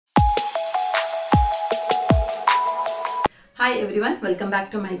Hi everyone, welcome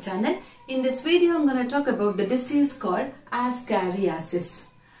back to my channel. In this video, I'm going to talk about the disease called Ascariasis.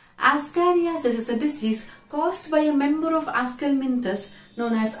 Ascariasis is a disease caused by a member of Ascalminthus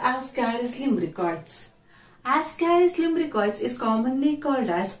known as Ascaris lumbricoides. Ascaris lumbricoides is commonly called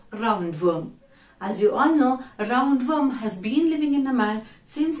as roundworm. As you all know, a roundworm has been living in a man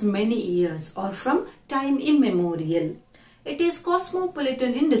since many years or from time immemorial. It is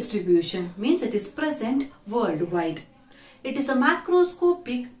cosmopolitan in distribution, means it is present worldwide. It is a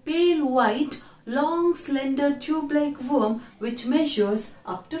macroscopic, pale white, long, slender, tube-like worm which measures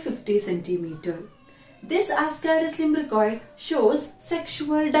up to 50 cm. This Ascaris lumbricoid shows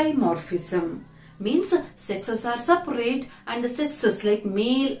sexual dimorphism, means sexes are separate and the sexes like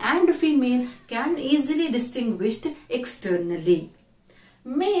male and female can easily distinguished externally.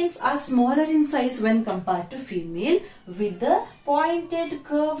 Males are smaller in size when compared to female with the pointed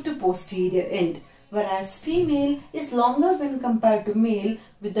curved posterior end, whereas female is longer when compared to male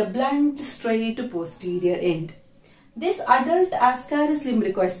with the blunt straight posterior end. This adult Ascaris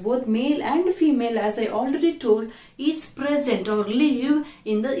lumbricoides, both male and female, as I already told, is present or live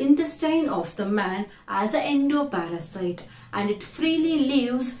in the intestine of the man as an endoparasite, and it freely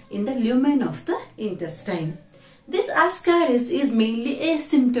lives in the lumen of the intestine. This Ascaris is mainly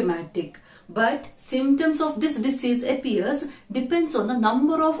asymptomatic, but symptoms of this disease appears depends on the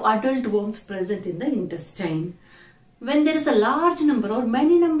number of adult worms present in the intestine. When there is a large number or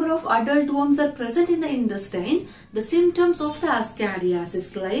many number of adult worms are present in the intestine, the symptoms of the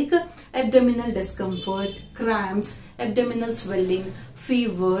Ascariasis like abdominal discomfort, cramps, abdominal swelling,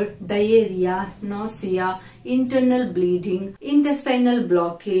 fever, diarrhea, nausea, internal bleeding, intestinal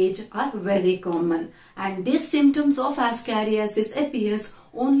blockage are very common, and these symptoms of Ascariasis appears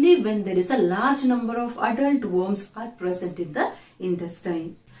only when there is a large number of adult worms are present in the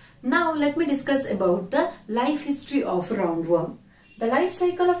intestine. Now let me discuss about the life history of roundworm. The life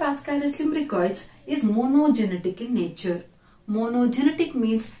cycle of Ascaris lumbricoides is monogenetic in nature. Monogenetic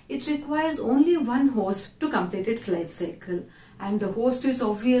means it requires only one host to complete its life cycle, and the host is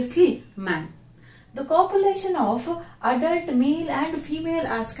obviously man. The copulation of adult male and female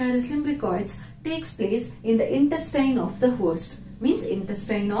Ascaris lumbricoides takes place in the intestine of the host, means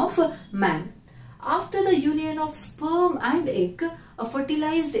intestine of man. After the union of sperm and egg, a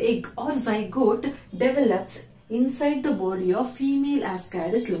fertilized egg or zygote develops inside the body of female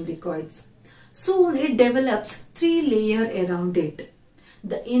Ascaris lumbricoides. Soon it develops three layers around it.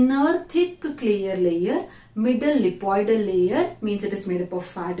 The inner thick clear layer, middle lipoidal layer, means it is made up of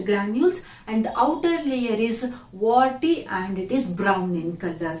fat granules, and the outer layer is warty and it is brown in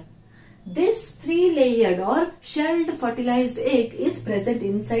color. This three-layered or shelled fertilized egg is present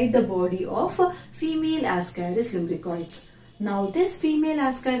inside the body of female Ascaris lumbricoides. Now this female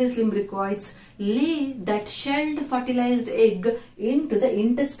Ascaris lumbricoides lay that shelled fertilized egg into the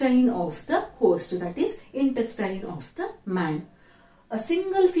intestine of the host, that is intestine of the man. A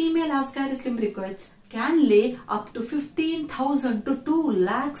single female Ascaris lumbricoides can lay up to 15,000 to 2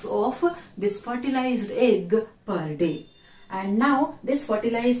 lakhs of this fertilized egg per day. And now these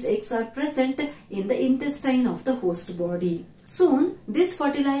fertilized eggs are present in the intestine of the host body. Soon this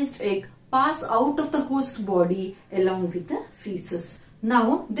fertilized egg pass out of the host body along with the feces.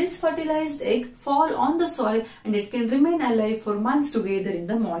 Now this fertilized egg fall on the soil and it can remain alive for months together in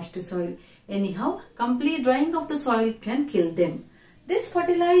the moist soil. Anyhow, complete drying of the soil can kill them. This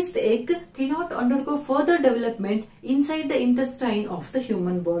fertilized egg cannot undergo further development inside the intestine of the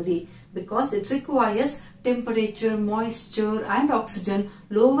human body because it requires temperature, moisture and oxygen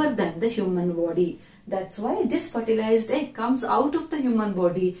lower than the human body. That's why this fertilized egg comes out of the human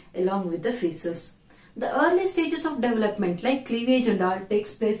body along with the feces. The early stages of development like cleavage and all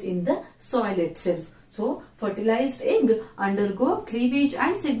takes place in the soil itself. So fertilized egg undergo cleavage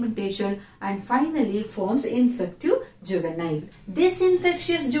and segmentation and finally forms infective juvenile. This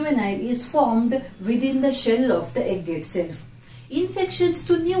infectious juvenile is formed within the shell of the egg itself. Infections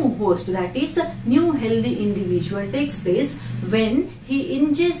to new host, that is a new healthy individual, takes place when he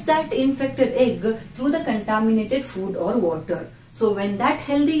ingests that infected egg through the contaminated food or water. So when that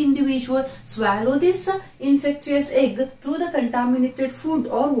healthy individual swallows this infectious egg through the contaminated food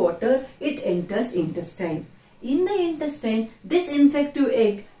or water, it enters intestine. In the intestine, this infective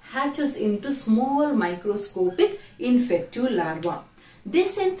egg hatches into small microscopic infective larva.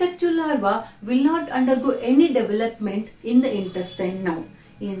 This infective larva will not undergo any development in the intestine now.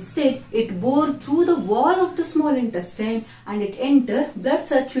 Instead, it bores through the wall of the small intestine and it enters blood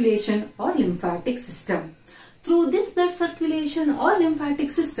circulation or lymphatic system. Through this blood circulation or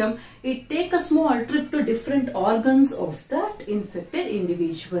lymphatic system, it takes a small trip to different organs of that infected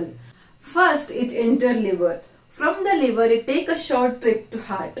individual. First, it enters liver. From the liver, it takes a short trip to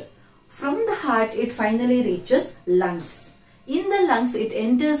heart. From the heart, it finally reaches lungs. In the lungs, it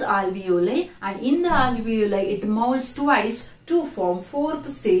enters alveoli, and in the alveoli, it molds twice to form fourth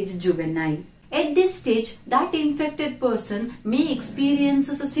stage juvenile. At this stage, that infected person may experience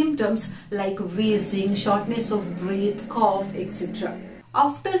symptoms like wheezing, shortness of breath, cough, etc.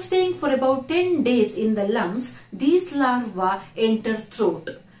 After staying for about 10 days in the lungs, these larvae enter throat,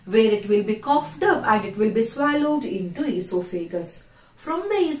 where it will be coughed up and it will be swallowed into esophagus. From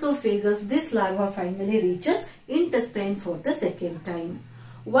the esophagus, this larva finally reaches intestine for the second time.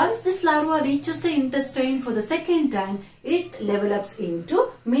 Once this larva reaches the intestine for the second time, it develops into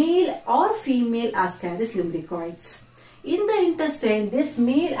male or female Ascaris lumbricoides. In the intestine, this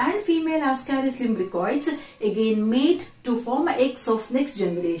male and female Ascaris lumbricoides again mate to form eggs of next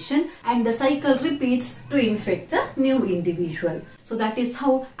generation, and the cycle repeats to infect a new individual. So that is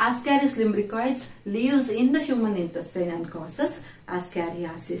how Ascaris lumbricoides lives in the human intestine and causes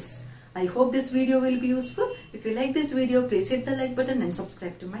Ascariasis. I hope this video will be useful. If you like this video, please hit the like button and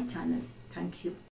subscribe to my channel. Thank you.